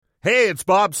Hey, it's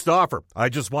Bob Stauffer. I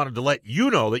just wanted to let you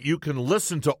know that you can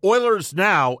listen to Oilers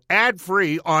Now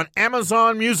ad-free on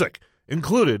Amazon Music,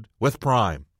 included with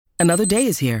Prime. Another day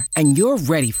is here, and you're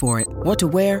ready for it. What to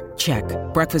wear? Check.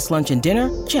 Breakfast, lunch, and dinner?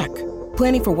 Check.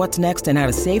 Planning for what's next and how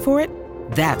to save for it?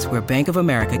 That's where Bank of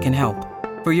America can help.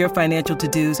 For your financial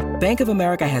to-dos, Bank of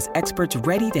America has experts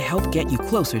ready to help get you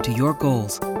closer to your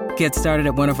goals. Get started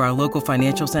at one of our local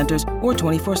financial centers or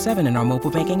 24/7 in our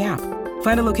mobile banking app.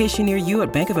 Find a location near you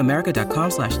at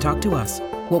bankofamerica.com/talktous.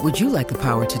 What would you like the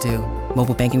power to do?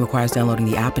 Mobile banking requires downloading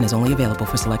the app and is only available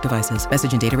for select devices.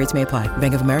 Message and data rates may apply.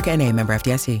 Bank of America N.A., member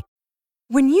FDIC.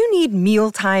 When you need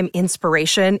mealtime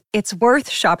inspiration, it's worth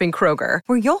shopping Kroger,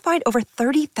 where you'll find over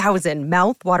 30,000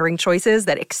 mouth-watering choices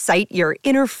that excite your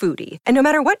inner foodie. And no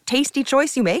matter what tasty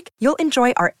choice you make, you'll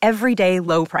enjoy our everyday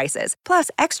low prices, plus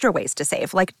extra ways to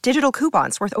save, like digital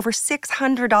coupons worth over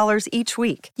 $600 each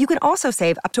week. You can also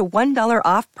save up to $1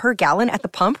 off per gallon at the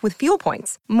pump with fuel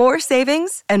points. More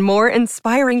savings and more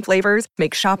inspiring flavors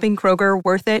make shopping Kroger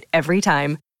worth it every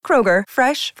time. Kroger,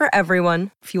 fresh for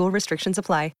everyone. Fuel restrictions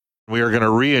apply. We are going to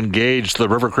re-engage the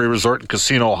River Cree Resort and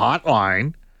Casino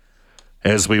hotline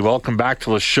as we welcome back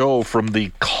to the show from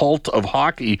the cult of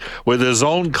hockey with his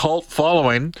own cult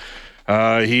following.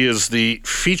 He is the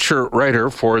feature writer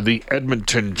for the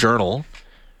Edmonton Journal.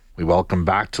 We welcome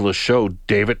back to the show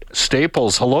David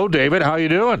Staples. Hello, David. How you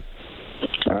doing?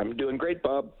 I'm doing great,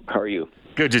 Bob. How are you?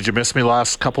 Good. Did you miss me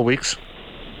last couple weeks?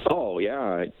 Oh,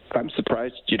 yeah. I'm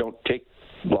surprised you don't take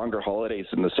longer holidays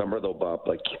in the summer, though, Bob.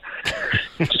 Like,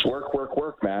 just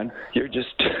work, man. You're just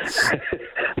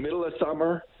middle of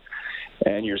summer,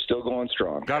 and you're still going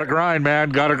strong. Got to grind,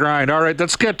 man. Got to grind. All right,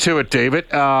 let's get to it, David.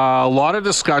 A lot of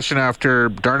discussion after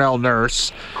Darnell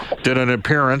Nurse did an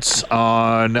appearance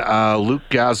on Luke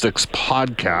Gazdick's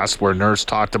podcast, where Nurse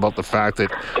talked about the fact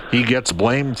that he gets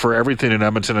blamed for everything in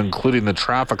Edmonton, including the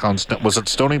traffic on, was it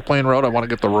Stony Plain Road? I want to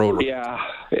get the road right.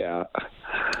 Yeah.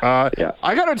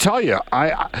 I got to tell you,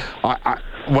 I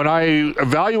when I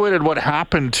evaluated what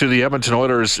happened to the Edmonton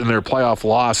Oilers in their playoff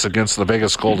loss against the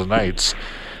Vegas Golden Knights,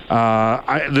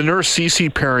 the Nurse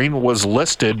CC pairing was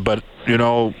listed, but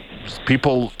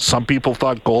some people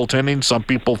thought goaltending, some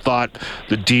people thought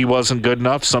the D wasn't good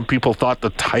enough, some people thought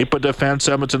the type of defense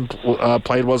Edmonton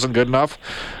played wasn't good enough.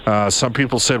 Some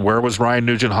people said, where was Ryan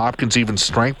Nugent-Hopkins even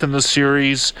strengthened the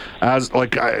series? Leon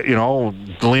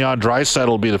Draisaitl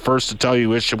will be the first to tell you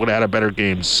wish he would have had a better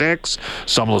game 6.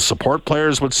 Some of the support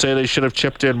players would say they should have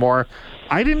chipped in more.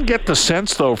 I didn't get the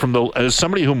sense, though, as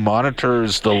somebody who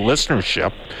monitors the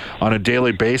listenership on a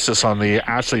daily basis on the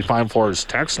Ashley Fine Floors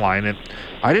text line, and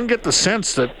I didn't get the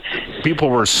sense that people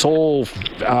were solely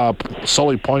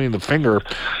pointing the finger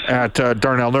at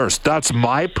Darnell Nurse. That's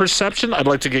my perception. I'd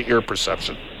like to get your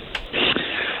perception.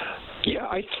 Yeah,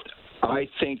 I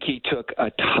think he took a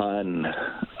ton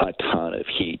of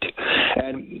heat,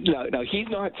 and now he's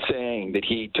not saying that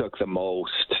he took the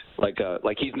most,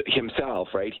 like he's himself,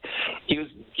 right?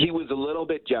 He was a little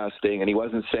bit jesting, and he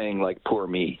wasn't saying like poor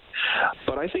me,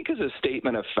 but I think as a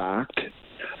statement of fact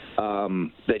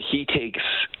that he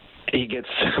gets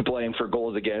blamed for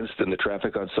goals against and the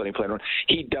traffic on Stony Plain Road.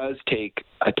 He does take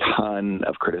a ton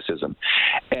of criticism,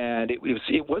 and it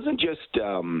wasn't just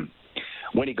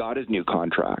when he got his new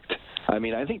contract. I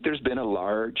mean, I think there's been a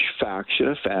large faction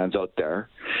of fans out there,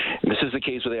 and this is the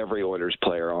case with every Oilers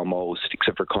player almost,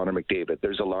 except for Connor McDavid.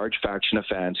 There's a large faction of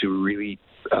fans who really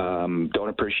don't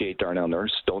appreciate Darnell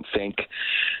Nurse, don't think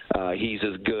he's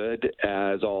as good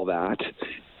as all that,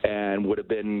 and would have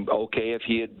been okay if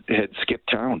he had skipped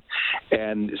town.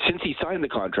 And since he signed the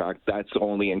contract, that's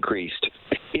only increased.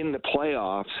 In the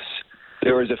playoffs,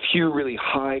 there was a few really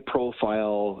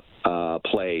high-profile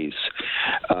plays,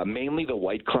 mainly the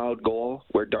White Cloud goal,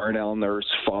 where Darnell Nurse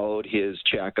followed his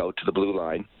check out to the blue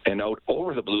line and out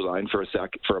over the blue line for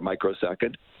a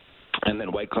microsecond, and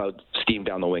then White Cloud steamed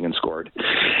down the wing and scored.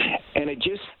 And it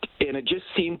just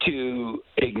seemed to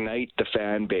ignite the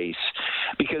fan base,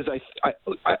 because I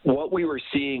what we were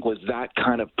seeing was that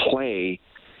kind of play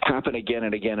happen again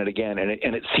and again and again,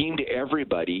 and it seemed to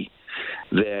everybody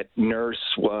that Nurse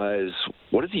was,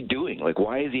 what is he doing? Like,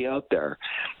 why is he out there?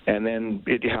 And then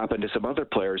it happened to some other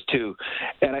players too.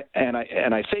 And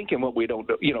I think, and what we don't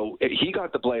know, he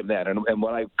got the blame then, and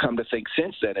what I've come to think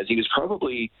since then is he was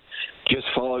probably just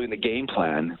following the game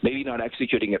plan, maybe not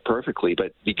executing it perfectly,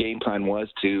 but the game plan was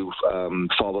to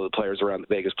follow the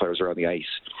Vegas players around the ice.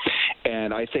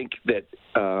 And I think that,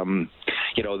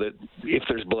 that if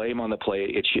there's blame on the play,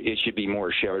 it should be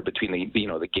more shared between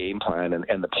the game plan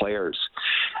and the players.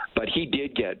 But he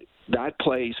did get that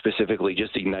play specifically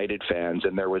just ignited fans,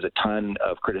 and there was a ton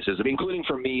of criticism, including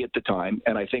from me at the time.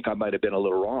 And I think I might have been a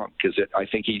little wrong because I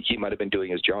think he might have been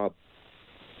doing his job.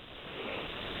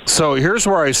 So here's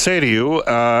where I say to you,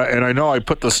 and I know I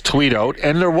put this tweet out,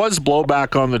 and there was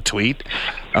blowback on the tweet.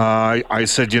 I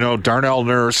said, Darnell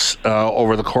Nurse,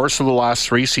 over the course of the last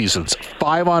 3 seasons,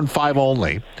 5-on-5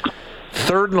 only,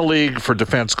 third in the league for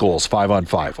defense goals,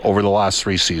 5-on-5, over the last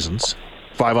 3 seasons,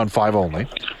 5-on-5 only,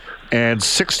 and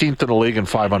 16th in the league in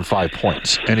 5-on-5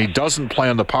 points. And he doesn't play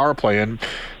on the power play. And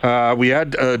we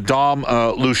had Dom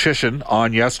Lucian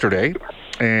on yesterday,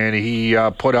 and he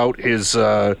put out his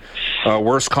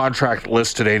worst contract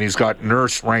list today, and he's got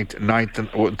Nurse ranked the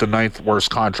 9th worst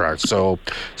contract. So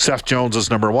Seth Jones is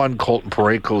number 1, Colton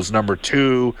Parayko's number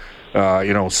 2.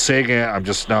 Sagan, I'm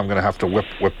going to have to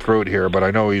whip through it here, but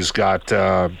I know he's got,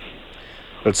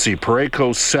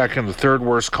 Parayko's second, the 3rd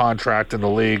worst contract in the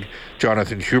league.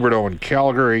 Jonathan Huberdeau in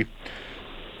Calgary.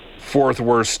 4th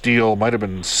worst deal might have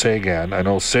been Sagan. I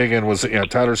know Sagan was,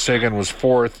 Tyler Sagan was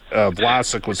 4th.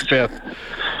 Vlasic was 5th.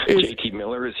 JT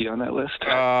Miller, is he on that list?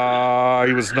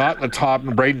 He was not in the top.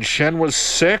 Braden Shen was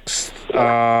 6th.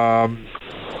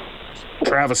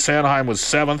 Travis Sanheim was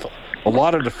 7th. A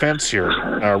lot of defense here.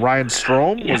 Ryan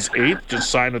Strome was 8th,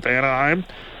 just signed with Anaheim.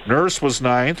 Nurse was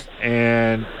 9th,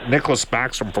 and Nicholas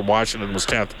Backstrom from Washington was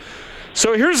 10th.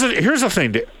 So here's the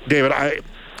thing, David.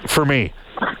 For me,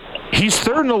 he's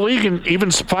 3rd in the league in even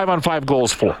 5-on-5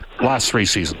 goals for last 3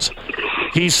 seasons.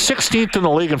 He's 16th in the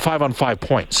league in 5-on-5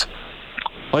 points.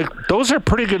 Like, those are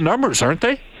pretty good numbers, aren't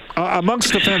they?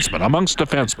 Amongst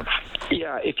defensemen.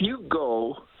 Yeah, if you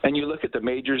go and you look at the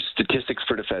major statistics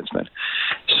for defensemen,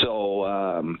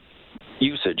 so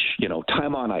usage,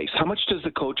 time on ice. How much does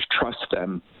the coach trust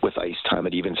them with ice time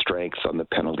at even strength on the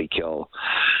penalty kill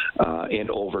in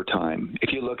overtime?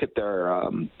 If you look at their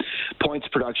points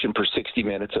production per 60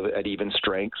 minutes at even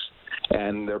strength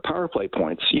and their power play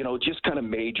points, just kind of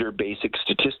major basic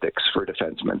statistics for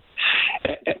defensemen.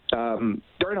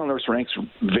 Darnell Nurse ranks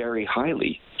very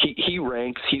highly. He's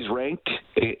ranked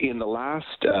in the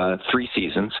last 3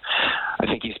 seasons. I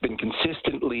think he's been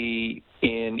consistently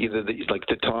in either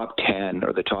the top 10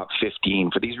 or the top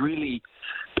 15 for these really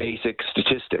basic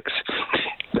statistics.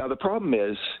 Now the problem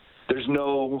is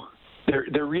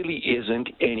there really isn't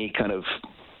any kind of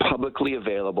publicly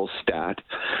available stat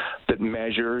that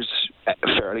measures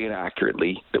fairly and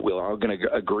accurately, that we're all going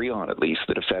to agree on at least,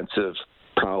 the defensive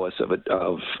prowess of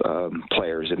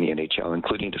players in the NHL,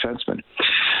 including defensemen.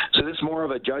 So this is more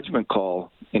of a judgment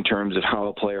call in terms of how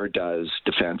a player does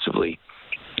defensively.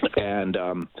 And,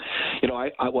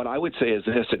 what I would say is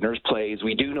this, that Nurse plays,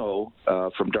 we do know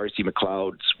from Darcy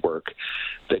McLeod's work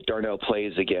that Darnell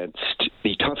plays against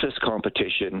the toughest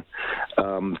competition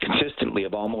consistently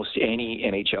of almost any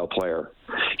NHL player.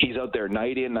 He's out there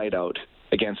night in, night out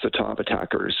against the top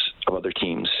attackers of other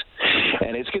teams.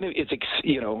 And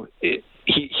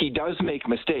he does make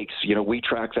mistakes. We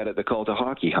track that at the Cult of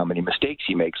Hockey, how many mistakes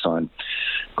he makes on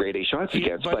grade A shots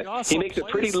against. But he makes a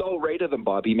pretty low rate of them,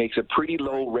 Bob. He makes a pretty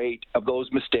low rate of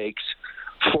those mistakes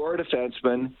for a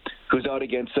defenseman who's out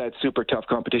against that super tough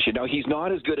competition. Now, he's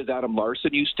not as good as Adam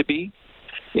Larsson used to be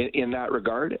in that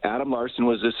regard. Adam Larsson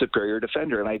was a superior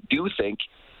defender, and I do think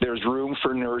there's room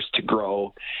for Nurse to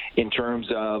grow in terms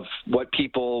of what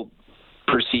people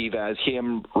perceive as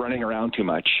him running around too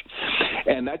much.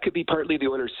 And that could be partly the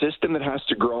Oilers system that has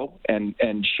to grow and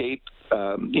shape,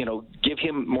 give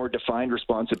him more defined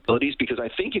responsibilities, because I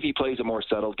think if he plays a more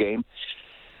settled game,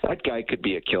 that guy could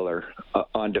be a killer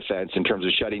on defense in terms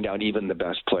of shutting down even the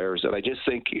best players. And I just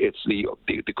think it's the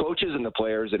coaches and the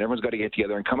players, and everyone's got to get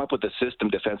together and come up with a system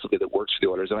defensively that works for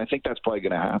the Oilers. And I think that's probably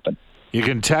going to happen. You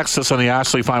can text us on the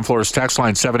Ashley Fine Floors text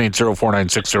line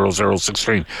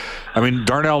 780-496-0063. I mean,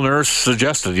 Darnell Nurse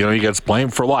suggested, he gets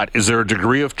blamed for a lot. Is there a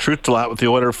degree of truth to that with the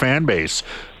Oilers fan base?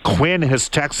 Quinn has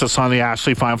texted us on the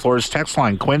Ashley Fine Floors text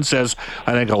line. Quinn says,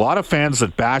 I think a lot of fans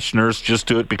that bash Nurse just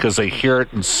do it because they hear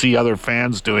it and see other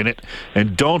fans doing it,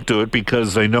 and don't do it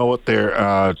because they know what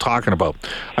they're talking about.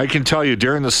 I can tell you,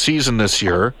 during the season this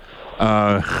year,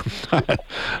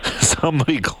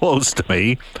 somebody close to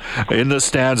me in the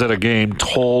stands at a game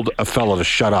told a fellow to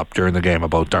shut up during the game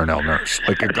about Darnell Nurse.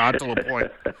 Like, it got to the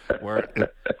point where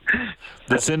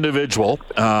this individual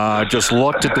just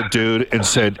looked at the dude and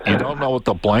said, you don't know what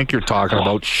the blank you're talking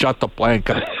about, shut the blank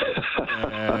up.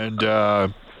 And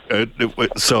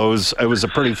So it was a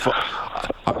pretty fun.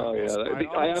 Oh yeah,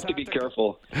 I have to be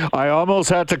careful. I almost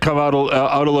had to come out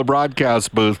of the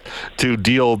broadcast booth to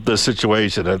deal with the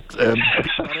situation. But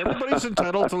everybody's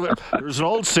entitled to live. There's an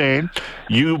old saying: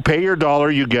 you pay your dollar,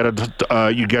 you get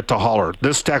to holler.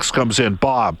 This text comes in.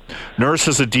 Bob, Nurse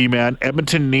is a D-man.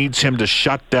 Edmonton needs him to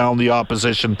shut down the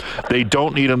opposition. They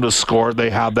don't need him to score. They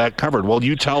have that covered. Well,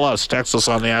 you tell us. Text us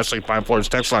on the Ashley Fine Floors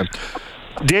text line.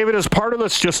 David, is part of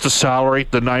this just a salary,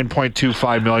 the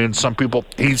 $9.25 million? Some people,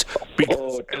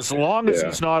 as long as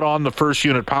he's not on the first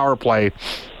unit power play,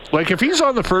 like if he's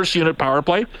on the first unit power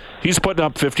play, he's putting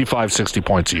up 55, 60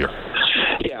 points a year.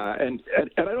 Yeah, and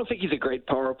I don't think he's a great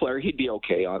power player. He'd be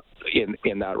okay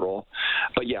in that role.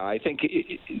 But yeah, I think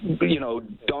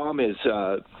Dom is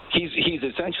he's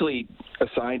essentially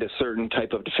assigned a certain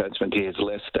type of defenseman to his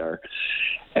list there,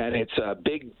 and it's a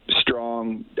big,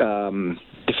 strong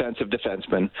defensive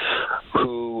defensemen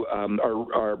who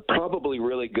are probably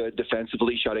really good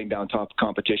defensively, shutting down top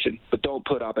competition, but don't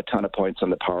put up a ton of points on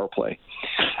the power play.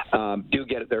 Do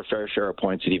get their fair share of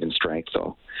points at even strength,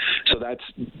 though. So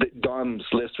Dom's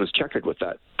list was checkered with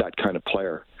that kind of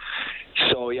player.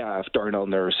 So yeah, if Darnell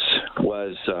Nurse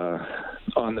was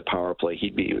on the power play,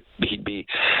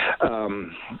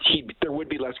 there would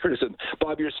be less criticism.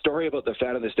 Bob, your story about the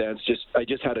fan in the stands, I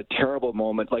just had a terrible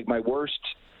moment, like my worst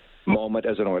moment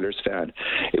as an Oilers fan.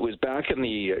 It was back in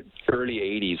the early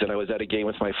 80s, and I was at a game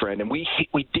with my friend, and we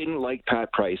didn't like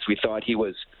Pat Price. We thought he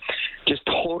was just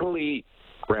totally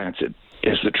rancid,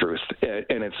 is the truth.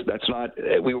 And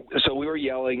we were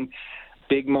yelling,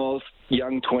 big mouth,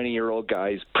 young 20-year-old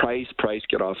guys, Price,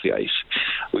 get off the ice.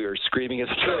 We were screaming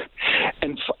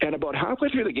and about halfway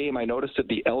through the game, I noticed that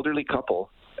the elderly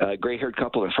couple, gray-haired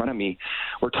couple in front of me,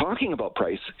 were talking about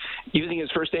Price, using his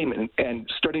first name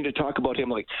and starting to talk about him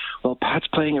like, well, Pat's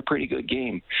playing a pretty good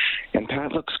game, and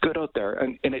Pat looks good out there.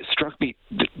 And it struck me,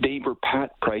 they were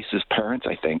Pat Price's parents,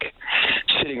 I think,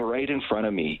 sitting right in front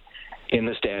of me in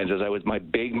the stands as my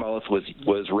big mouth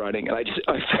was running, and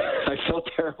I felt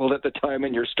terrible at the time,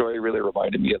 and your story really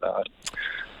reminded me of that.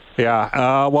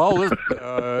 Yeah, it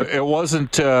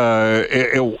wasn't.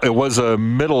 It was a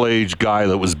middle-aged guy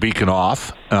that was beaking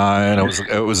off, and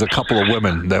it was a couple of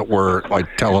women that were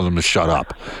like telling him to shut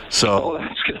up. So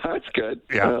that's good.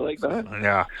 Yeah, I like that.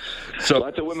 Yeah, so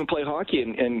lots of women play hockey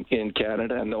in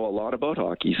Canada and know a lot about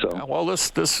hockey. So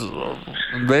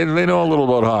they know a little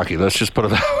about hockey. Let's just put it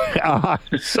that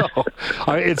way. So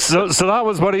that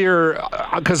was one of your,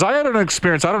 because I had an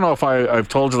experience. I don't know if I've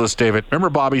told you this, David. Remember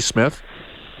Bobby Smith?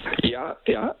 Yeah.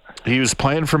 He was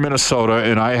playing for Minnesota,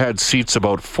 and I had seats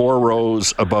about 4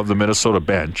 rows above the Minnesota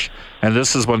bench. And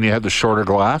this is when you had the shorter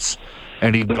glass.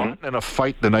 And he'd gotten in a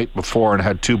fight the night before and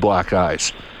had 2 black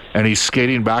eyes. And he's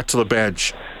skating back to the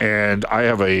bench. And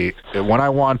when I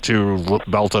want to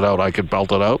belt it out, I could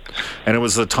belt it out. And it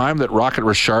was the time that Rocket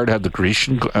Richard had the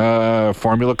Grecian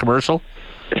formula commercial.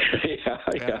 Yeah.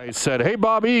 And I said, hey,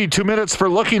 Bobby, 2 minutes for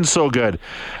looking so good.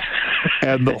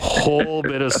 And the whole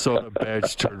Minnesota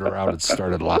bench turned around and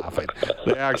started laughing.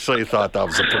 They actually thought that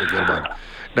was a pretty good one.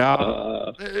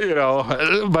 Now,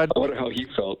 but I wonder how he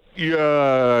felt.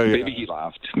 Yeah. Maybe he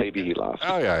laughed.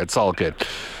 Oh, yeah, it's all good.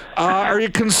 Are you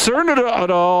concerned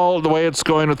at all the way it's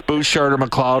going with Bouchard or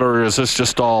McLeod, or is this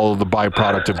just all the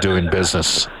byproduct of doing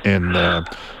business in the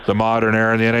modern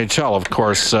era in the NHL? Of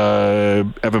course,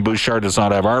 Evan Bouchard does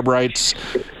not have ARB rights.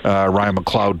 Ryan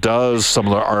McLeod does. Some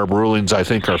of the ARB rulings, I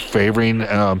think, are favoring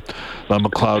the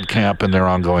McLeod camp in their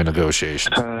ongoing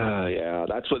negotiations. Yeah,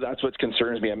 that's what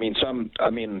concerns me. I mean,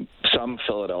 some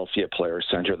Philadelphia player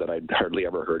center that I'd hardly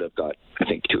ever heard of got, I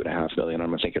think, $2.5 million.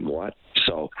 I'm thinking, what?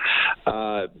 So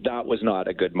that was not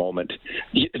a good moment.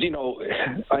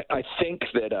 I think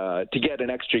that to get an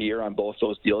extra year on both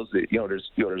those deals, the owners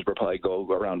will probably go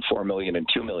around $4 million and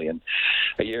 $2 million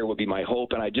a year would be my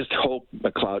hope, and I just hope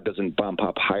McLeod doesn't bump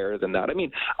up higher than that. I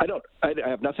mean, I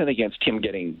have nothing against him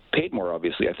getting paid more.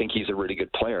 Obviously, I think he's a really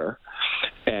good player,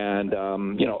 and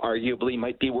arguably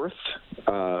might be worth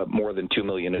more than $2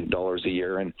 million a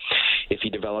year, and if he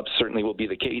develops, certainly will be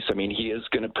the case. I mean, he is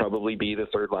going to probably be the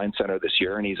third line center this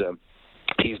year, and he's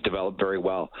developed very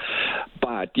well.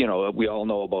 But, we all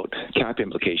know about cap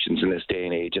implications in this day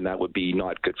and age, and that would be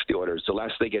not good for the Oilers. The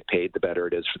less they get paid, the better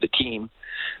it is for the team,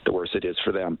 the worse it is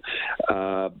for them.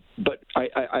 But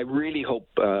I really hope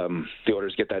the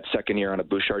Oilers get that second year on a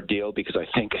Bouchard deal, because I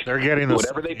think they're getting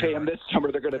whatever they pay him this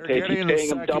summer, they're going to keep paying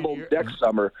him double next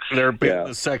summer. They're paying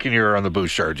the second year on the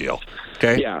Bouchard deal.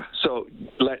 Okay? Yeah. So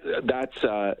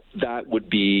that would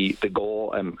be the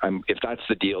goal. If that's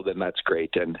the deal, then that's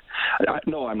great. And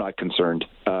no, I'm not concerned.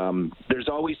 There's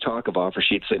always talk of offer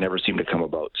sheets; they never seem to come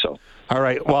about. So. All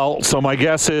right. Well, so my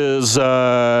guess is 2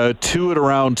 at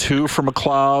around 2 for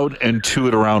McLeod and 2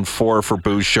 at around 4 for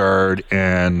Bouchard,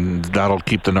 and that'll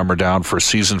keep the number down for a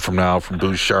season from now from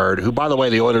Bouchard, who, by the way,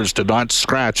 the Oilers did not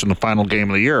scratch in the final game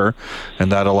of the year, and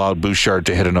that allowed Bouchard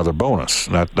to hit another bonus.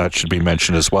 That should be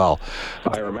mentioned as well.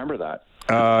 I remember that.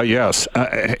 Yes,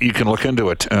 you can look into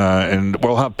it. And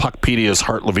we'll have Puckpedia's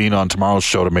Hart Levine on tomorrow's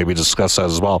show to maybe discuss that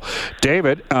as well.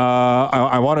 David,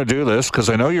 I want to do this because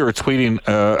I know you were tweeting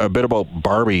a bit about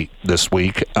Barbie this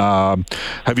week.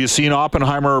 Have you seen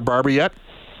Oppenheimer or Barbie yet?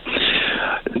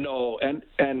 No, and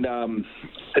I'm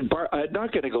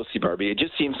not going to go see Barbie. It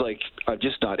just seems like I'm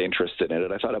just not interested in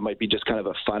it. I thought it might be just kind of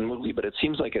a fun movie, but it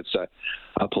seems like it's a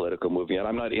political movie, and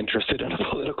I'm not interested in a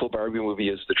political Barbie movie,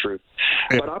 is the truth.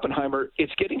 But Oppenheimer,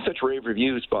 it's getting such rave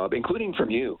reviews, Bob, including from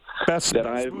you,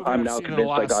 I'm now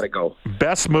convinced I got to go.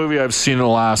 Best movie I've seen in the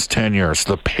last 10 years.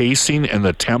 The pacing and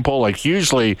the tempo. Like,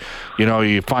 usually,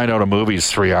 you find out a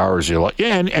movie's 3 hours. You're like,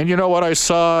 yeah, and you know what? I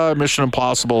saw Mission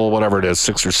Impossible, whatever it is,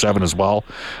 6 or 7 as well,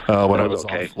 when I was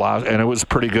off last, and it was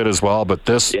pretty good as well. But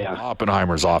this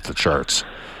Oppenheimer's off the charts.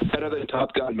 Better than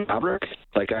Top Gun Maverick.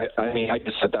 Like I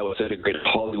just said that was a great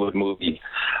Hollywood movie.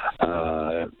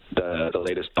 The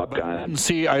latest Top Gun.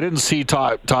 I didn't see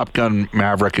Top Gun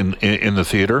Maverick in the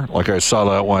theater. Like, I saw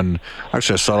that one.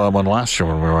 Actually, I saw that one last year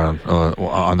when we were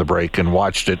on the break and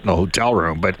watched it in a hotel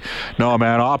room. But no,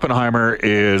 man, Oppenheimer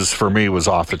was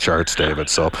off the charts, David.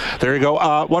 So there you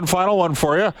go. One final one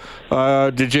for you.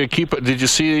 Did you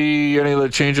see any of the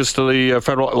changes to the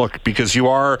federal look? Because you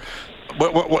are.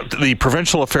 What the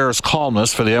provincial affairs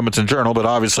columnist for the Edmonton Journal, but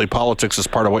obviously politics is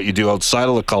part of what you do outside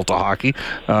of the cult of hockey.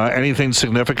 Anything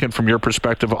significant from your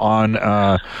perspective on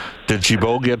did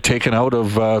Gibault get taken out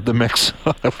of the mix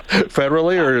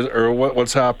federally, or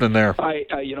what's happening there? I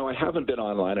haven't been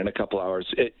online in a couple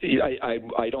hours.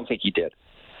 I don't think he did,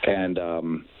 and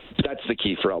that's the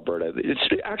key for Alberta.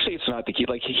 It's not the key.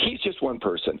 Like, he's just one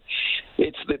person.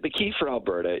 It's the key for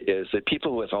Alberta is that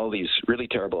people with all these really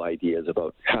terrible ideas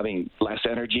about having less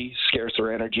energy, scarcer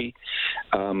energy,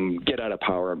 get out of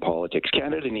power in politics.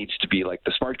 Canada needs to be like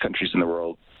the smart countries in the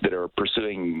world that are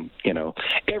pursuing,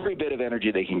 every bit of energy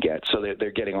they can get. So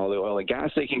they're getting all the oil and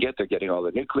gas they can get. They're getting all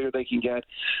the nuclear they can get,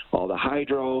 all the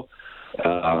hydro,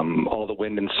 all the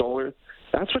wind and solar.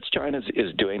 That's what China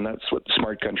is doing. That's what the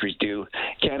smart countries do.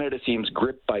 Canada seems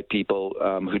gripped by people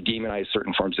who demonize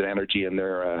certain forms of energy, and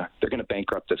they're going to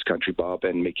bankrupt this country, Bob,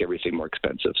 and make everything more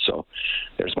expensive. So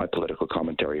there's my political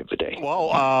commentary of the day.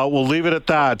 Well, we'll leave it at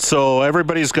that. So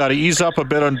everybody's got to ease up a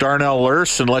bit on Darnell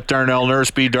Nurse and let Darnell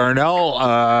Nurse be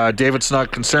Darnell. David's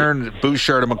not concerned.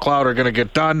 Bouchard and McLeod are going to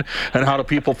get done. And how do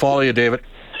people follow you, David?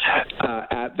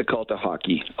 At the Cult of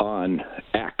Hockey on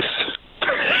X.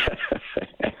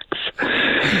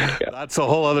 That's a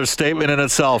whole other statement in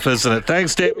itself, isn't it?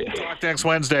 Thanks, Dave. We'll talk next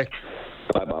Wednesday.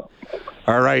 Bye, Bob.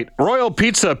 All right. Royal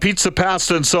Pizza, pizza,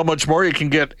 pasta, and so much more. You can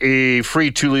get a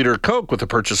free 2-liter Coke with a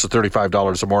purchase of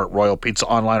 $35 or more at Royal Pizza,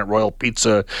 online at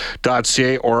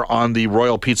royalpizza.ca or on the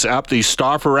Royal Pizza app. The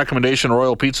Stauffer recommendation,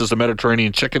 Royal Pizza is the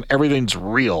Mediterranean chicken. Everything's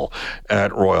real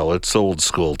at Royal. It's old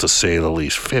school, to say the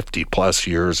least. 50-plus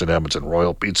years in Edmonton.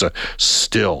 Royal Pizza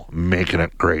still making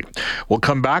it great. We'll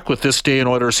come back with this day in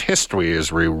Oilers history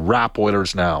as we wrap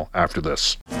Oilers Now after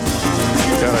this.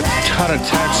 Got a ton of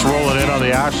texts rolling in on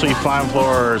the Ashley Fine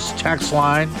Floors text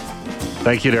line.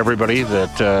 Thank you to everybody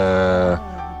that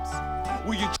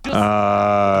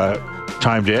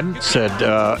chimed in. Said,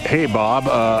 hey, Bob,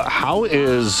 how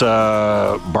is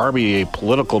Barbie a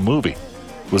political movie?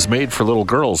 It was made for little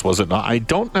girls, was it not? I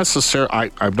don't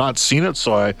necessarily... I've not seen it,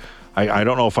 so I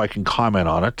don't know if I can comment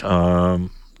on it.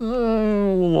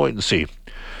 We'll wait and see.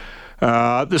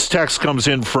 This text comes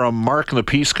in from Mark in the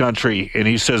Peace Country, and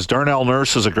he says, Darnell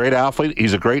Nurse is a great athlete.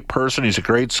 He's a great person. He's a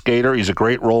great skater. He's a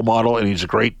great role model, and he's a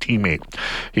great teammate.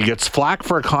 He gets flack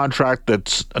for a contract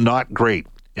that's not great.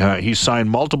 He signed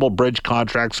multiple bridge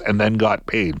contracts and then got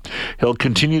paid. He'll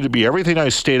continue to be everything I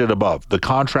stated above. The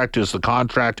contract is the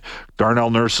contract.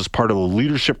 Darnell Nurse is part of the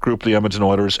leadership group of the Edmonton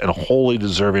Oilers and wholly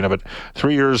deserving of it.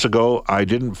 3 years ago, I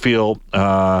didn't feel...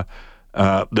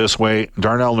 this way.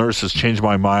 Darnell Nurse has changed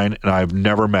my mind, and I've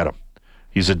never met him.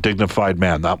 He's a dignified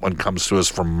man. That one comes to us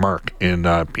from Mark in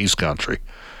Peace Country.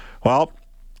 Well,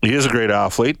 he is a great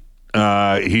athlete.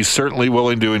 He's certainly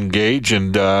willing to engage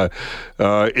and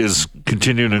is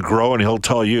continuing to grow, and he'll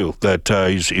tell you that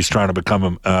he's trying to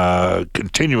become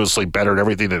continuously better at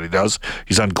everything that he does.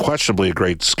 He's unquestionably a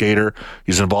great skater.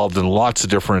 He's involved in lots of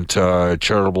different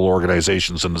charitable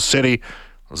organizations in the city.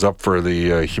 was up for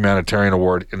the humanitarian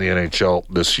award in the NHL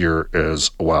this year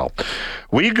as well.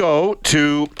 We go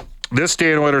to this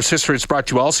day in Oilers history. It's brought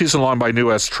to you all season long by New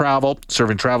West Travel,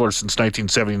 serving travelers since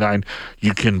 1979.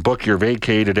 You can book your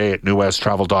vacay today at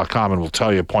newwesttravel.com, and we'll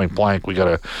tell you point blank, we got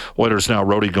a Oilers Now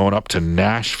roadie going up to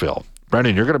Nashville.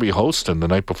 Brendan, you're going to be hosting the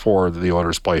night before the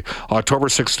Oilers play. October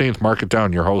 16th, mark it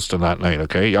down. You're hosting that night,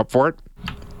 okay? You up for it?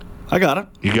 I got it.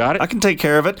 You got it? I can take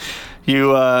care of it.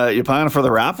 You planning for the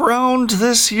wraparound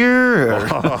this year?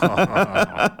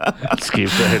 Let's keep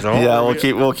that. Yeah,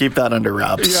 we'll keep that under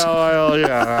wraps. Yeah, well,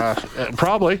 yeah,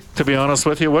 probably. To be honest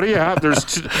with you, what do you have?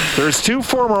 There's two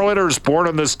former Oilers born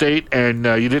on this date, and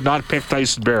you did not pick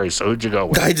Tyson Barrie. So who'd you go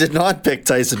with? I did not pick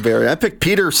Tyson Barrie. I picked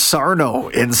Peter Sarno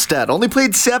instead. Only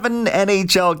played 7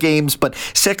 NHL games, but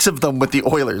 6 of them with the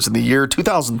Oilers in the year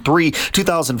 2003,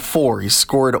 2004. He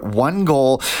scored 1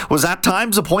 goal. Was at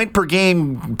times a point per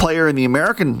game player in the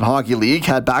American Hockey League,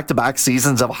 had back-to-back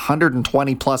seasons of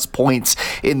 120 plus points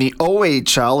in the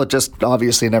OHL. It just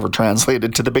obviously never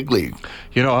translated to the big league.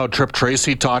 You know how Trip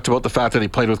Tracy talked about the fact that he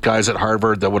played with guys at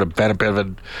Harvard that would have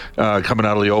benefited coming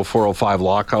out of the 04-05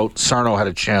 lockout? Sarno had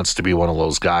a chance to be one of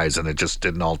those guys, and it just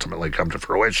didn't ultimately come to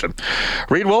fruition.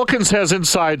 Reed Wilkins has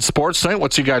Inside Sports Night.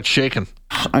 What's he got shaking?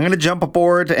 I'm going to jump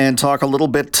aboard and talk a little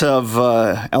bit of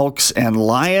Elks and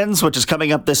Lions, which is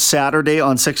coming up this Saturday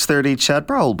on 6:30. Chad,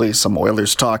 probably some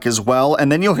Oilers talk as well. And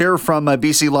then you'll hear from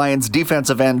BC Lions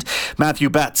defensive end Matthew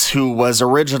Betts, who was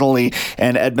originally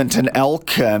an Edmonton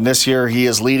Elk, and this year he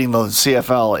is leading the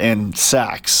CFL in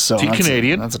sacks. So is he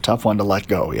Canadian? That's a tough one to let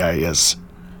go. Yeah, he is.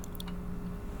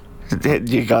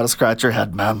 You got to scratch your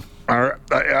head, man.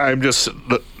 I'm just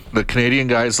the Canadian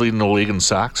guy's leading the league in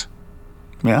sacks.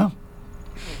 Yeah.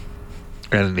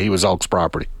 And he was Elks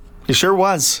property. He sure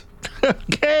was.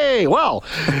 Okay, well,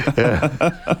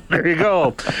 there you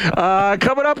go.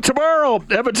 Coming up tomorrow,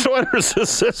 Edmonton Oilers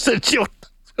assistant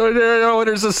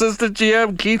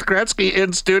GM Keith Gretzky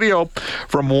in studio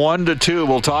from 1 to 2.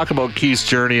 We'll talk about Keith's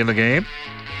journey in the game.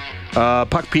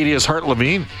 Puckpedia's Hart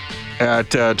Levine at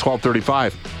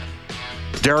 12:35.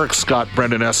 Derek Scott,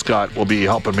 Brendan S. Scott will be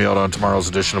helping me out on tomorrow's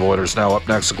edition of Oilers Now. Up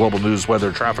next, a global news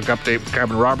weather traffic update with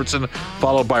Kevin Robertson,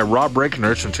 followed by Rob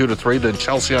Breckenridge from 2 to 3, then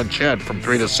Chelsea on Ched from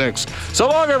 3 to 6. So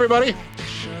long, everybody.